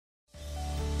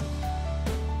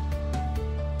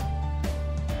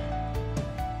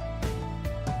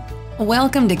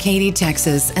Welcome to Katy,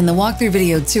 Texas, and the walkthrough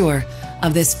video tour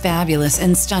of this fabulous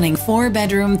and stunning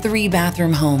 4-bedroom,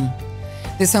 3-bathroom home.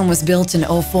 This home was built in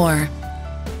 '04.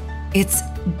 It's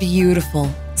beautiful,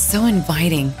 so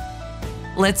inviting.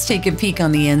 Let's take a peek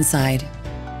on the inside.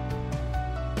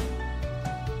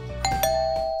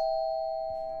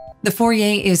 The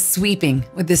foyer is sweeping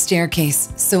with the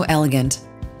staircase, so elegant.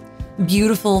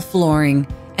 Beautiful flooring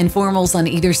and formals on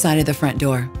either side of the front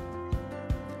door.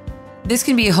 This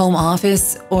can be a home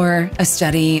office or a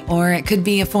study, or it could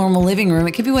be a formal living room.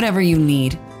 It could be whatever you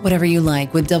need, whatever you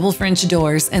like, with double French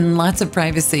doors and lots of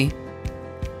privacy.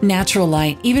 Natural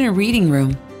light, even a reading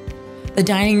room. The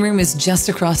dining room is just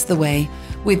across the way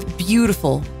with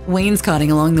beautiful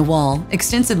wainscoting along the wall,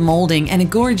 extensive molding, and a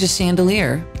gorgeous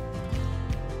chandelier.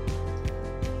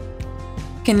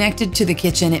 Connected to the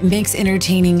kitchen, it makes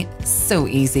entertaining so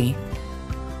easy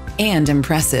and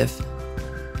impressive.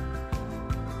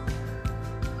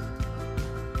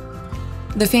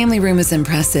 The family room is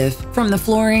impressive. From the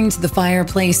flooring to the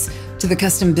fireplace to the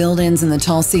custom build-ins and the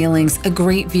tall ceilings, a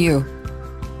great view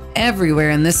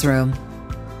everywhere in this room.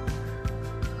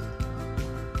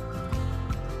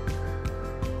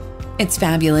 It's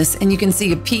fabulous, and you can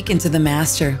see a peek into the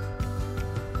master.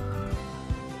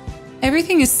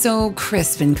 Everything is so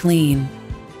crisp and clean.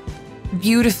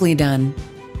 Beautifully done.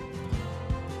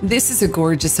 This is a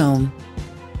gorgeous home.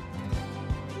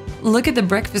 Look at the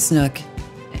breakfast nook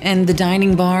and the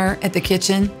dining bar at the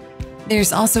kitchen.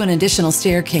 There's also an additional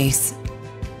staircase.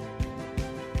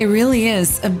 It really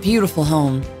is a beautiful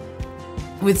home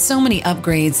with so many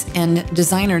upgrades and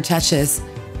designer touches.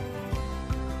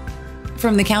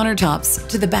 From the countertops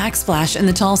to the backsplash and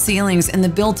the tall ceilings and the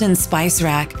built-in spice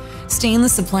rack,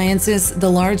 stainless appliances, the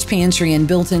large pantry and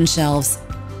built-in shelves.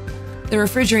 The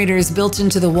refrigerator is built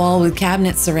into the wall with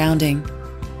cabinets surrounding.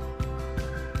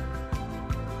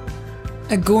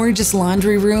 A gorgeous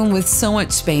laundry room with so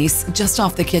much space just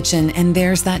off the kitchen, and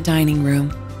there's that dining room.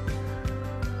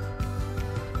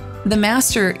 The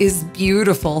master is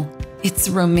beautiful. It's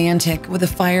romantic with a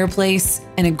fireplace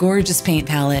and a gorgeous paint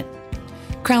palette.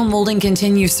 Crown molding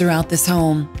continues throughout this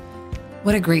home.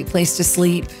 What a great place to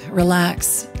sleep,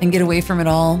 relax, and get away from it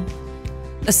all.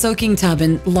 A soaking tub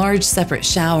and large separate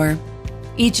shower.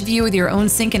 Each view with your own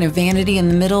sink and a vanity in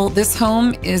the middle. This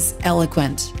home is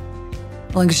eloquent,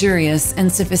 luxurious, and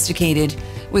sophisticated,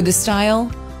 with the style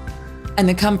and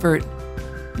the comfort,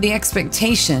 the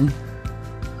expectation,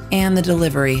 and the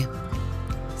delivery.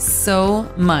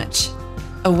 So much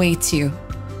awaits you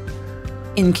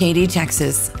in Katy,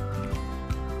 Texas.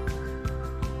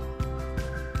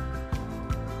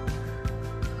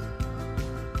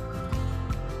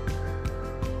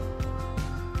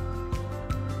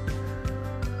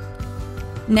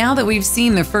 Now that we've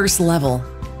seen the first level,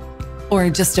 or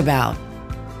just about,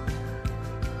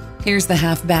 here's the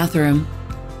half bathroom.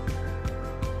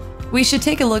 We should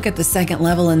take a look at the second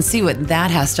level and see what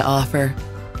that has to offer.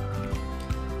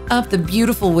 Up the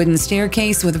beautiful wooden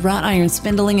staircase with wrought iron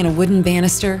spindling and a wooden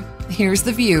banister, here's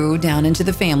the view down into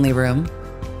the family room.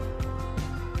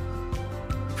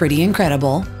 Pretty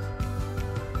incredible.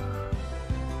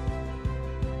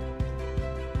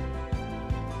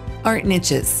 Art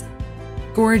niches.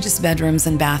 Gorgeous bedrooms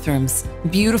and bathrooms,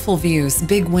 beautiful views,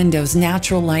 big windows,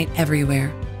 natural light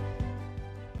everywhere.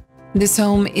 This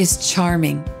home is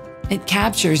charming. It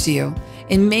captures you.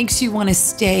 It makes you want to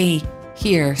stay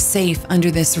here, safe under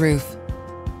this roof.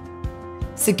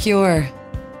 Secure,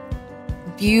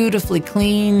 beautifully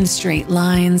clean, straight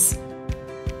lines.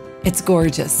 It's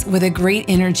gorgeous with a great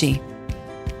energy.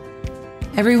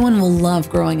 Everyone will love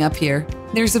growing up here.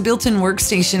 There's a built-in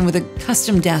workstation with a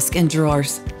custom desk and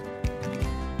drawers.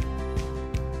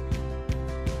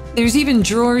 There's even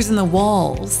drawers in the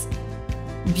walls.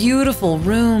 Beautiful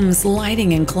rooms,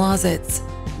 lighting, and closets.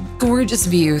 Gorgeous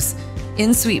views,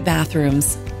 en-suite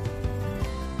bathrooms.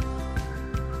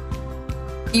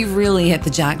 You really hit the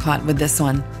jackpot with this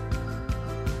one.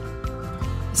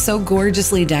 So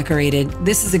gorgeously decorated.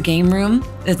 This is a game room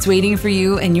that's waiting for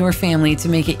you and your family to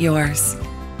make it yours.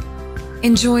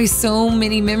 Enjoy so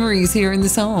many memories here in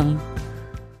this home.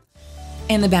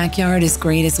 And the backyard is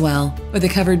great as well, with a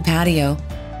covered patio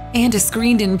and a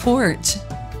screened-in porch.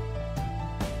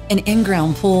 An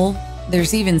in-ground pool.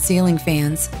 There's even ceiling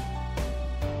fans.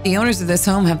 The owners of this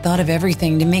home have thought of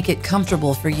everything to make it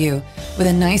comfortable for you, with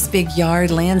a nice big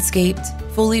yard, landscaped,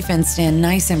 fully fenced in,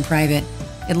 nice and private.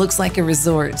 It looks like a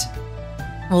resort.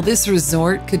 Well, this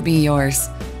resort could be yours,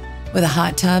 with a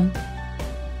hot tub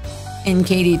in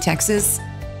Katy, Texas.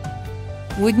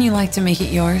 Wouldn't you like to make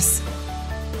it yours?